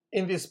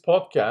In this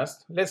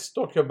podcast, let's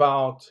talk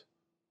about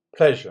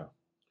pleasure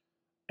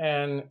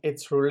and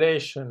its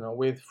relation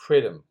with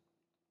freedom.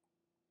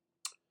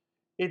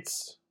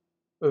 It's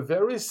a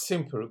very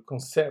simple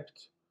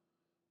concept,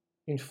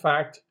 in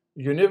fact,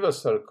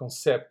 universal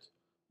concept,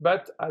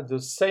 but at the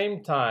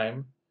same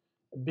time,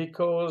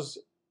 because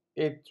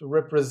it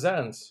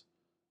represents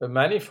a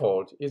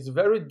manifold, it's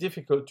very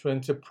difficult to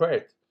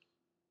interpret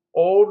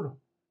all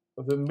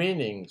the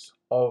meanings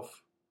of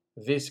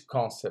this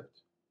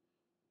concept.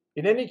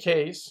 In any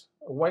case,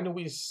 when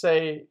we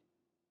say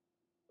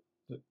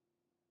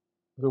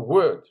the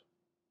word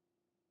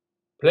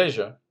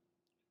pleasure,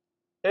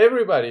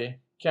 everybody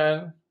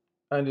can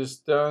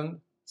understand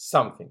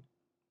something.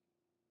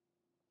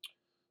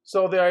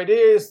 So the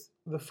idea is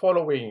the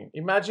following.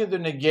 Imagine the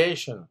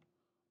negation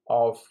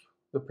of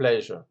the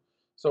pleasure.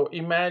 So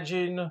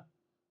imagine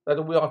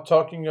that we are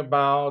talking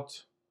about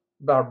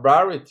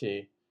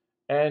barbarity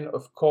and,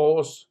 of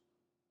course,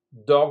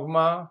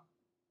 dogma,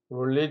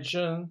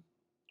 religion,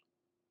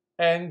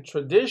 and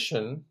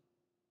tradition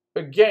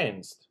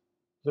against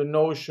the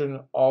notion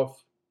of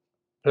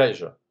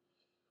pleasure.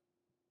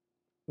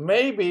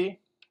 Maybe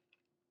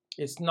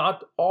it's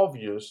not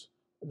obvious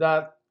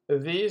that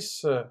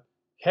this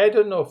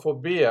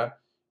hedonophobia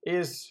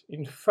is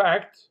in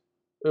fact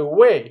a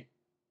way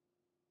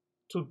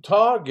to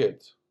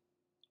target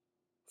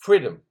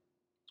freedom,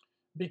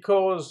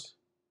 because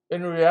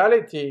in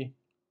reality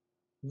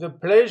the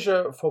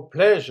pleasure for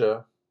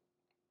pleasure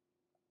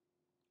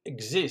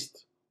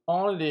exists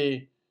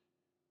only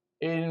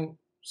in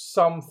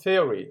some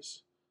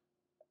theories,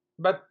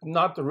 but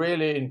not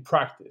really in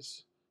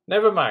practice.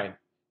 Never mind,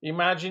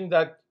 imagine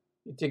that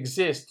it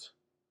exists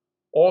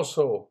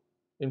also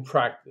in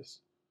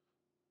practice.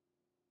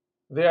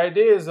 The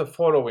idea is the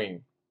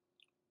following.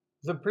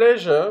 The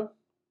pleasure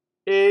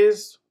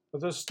is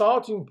the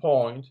starting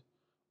point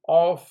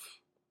of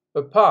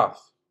a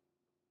path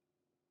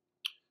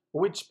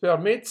which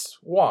permits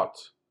what?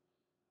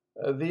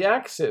 The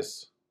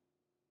access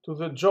to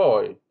the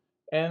joy.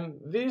 And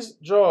this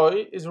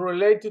joy is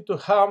related to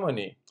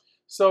harmony.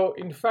 So,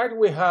 in fact,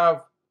 we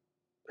have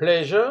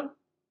pleasure,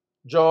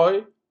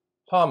 joy,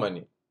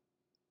 harmony.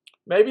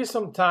 Maybe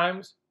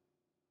sometimes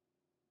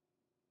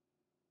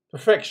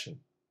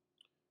perfection.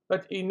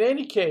 But in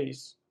any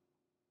case,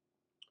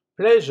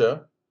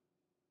 pleasure,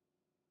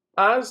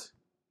 as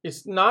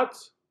it's not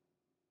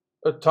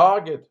a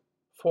target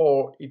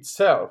for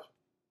itself,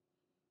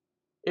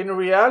 in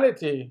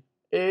reality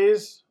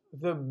is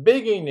the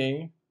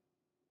beginning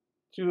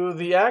to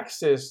the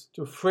access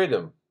to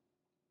freedom.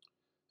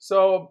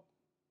 So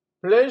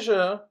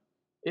pleasure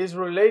is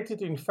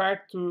related in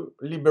fact to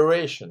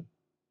liberation,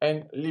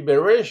 and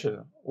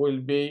liberation will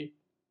be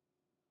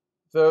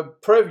the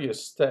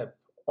previous step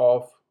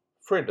of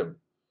freedom.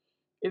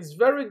 It's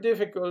very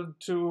difficult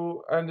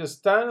to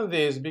understand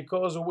this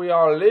because we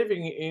are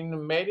living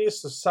in many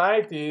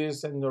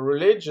societies and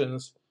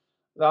religions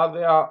that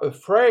they are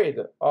afraid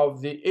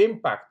of the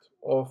impact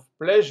of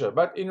pleasure.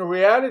 But in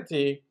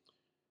reality,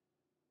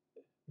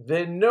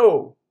 they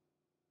know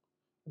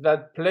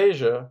that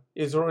pleasure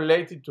is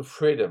related to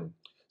freedom.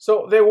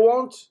 So they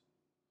want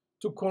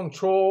to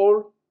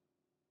control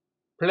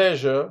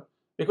pleasure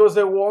because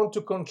they want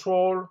to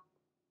control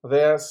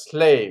their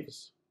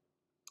slaves.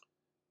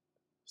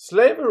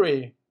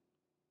 Slavery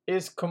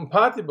is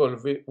compatible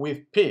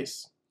with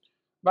peace,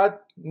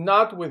 but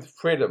not with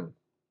freedom.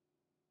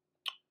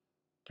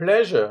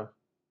 Pleasure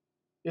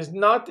is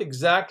not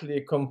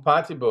exactly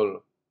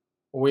compatible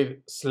with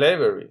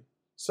slavery.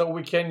 So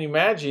we can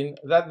imagine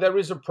that there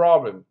is a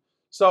problem.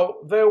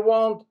 So they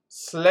want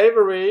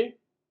slavery,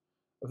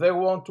 they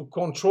want to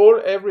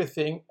control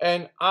everything,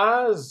 and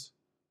as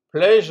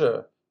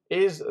pleasure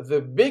is the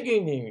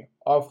beginning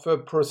of a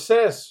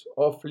process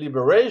of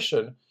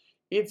liberation,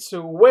 it's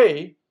a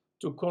way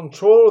to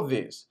control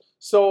this.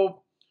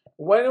 So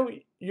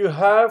when you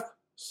have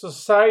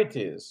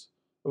societies,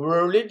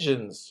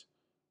 religions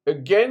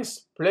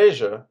against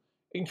pleasure,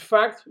 in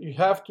fact, you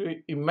have to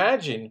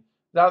imagine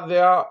that they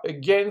are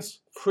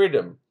against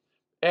freedom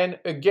and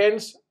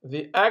against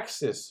the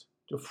access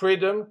to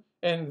freedom,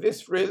 and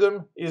this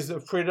freedom is the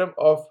freedom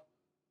of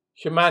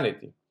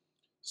humanity.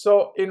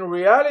 So in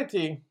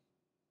reality,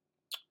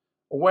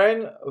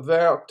 when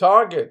their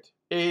target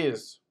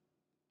is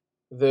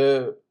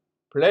the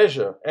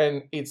pleasure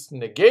and its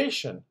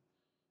negation,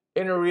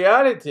 in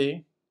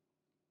reality,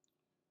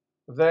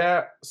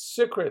 their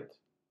secret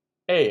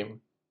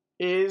aim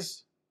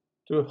is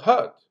to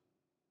hurt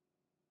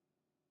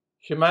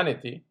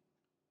humanity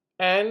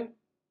and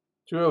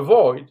to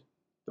avoid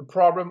the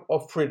problem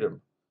of freedom.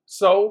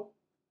 So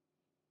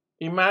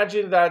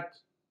imagine that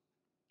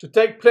to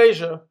take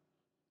pleasure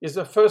is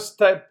the first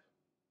step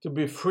to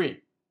be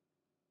free.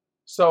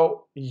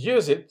 So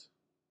use it,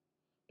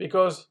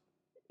 because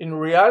in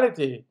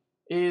reality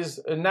is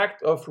an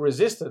act of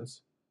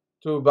resistance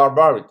to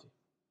barbarity.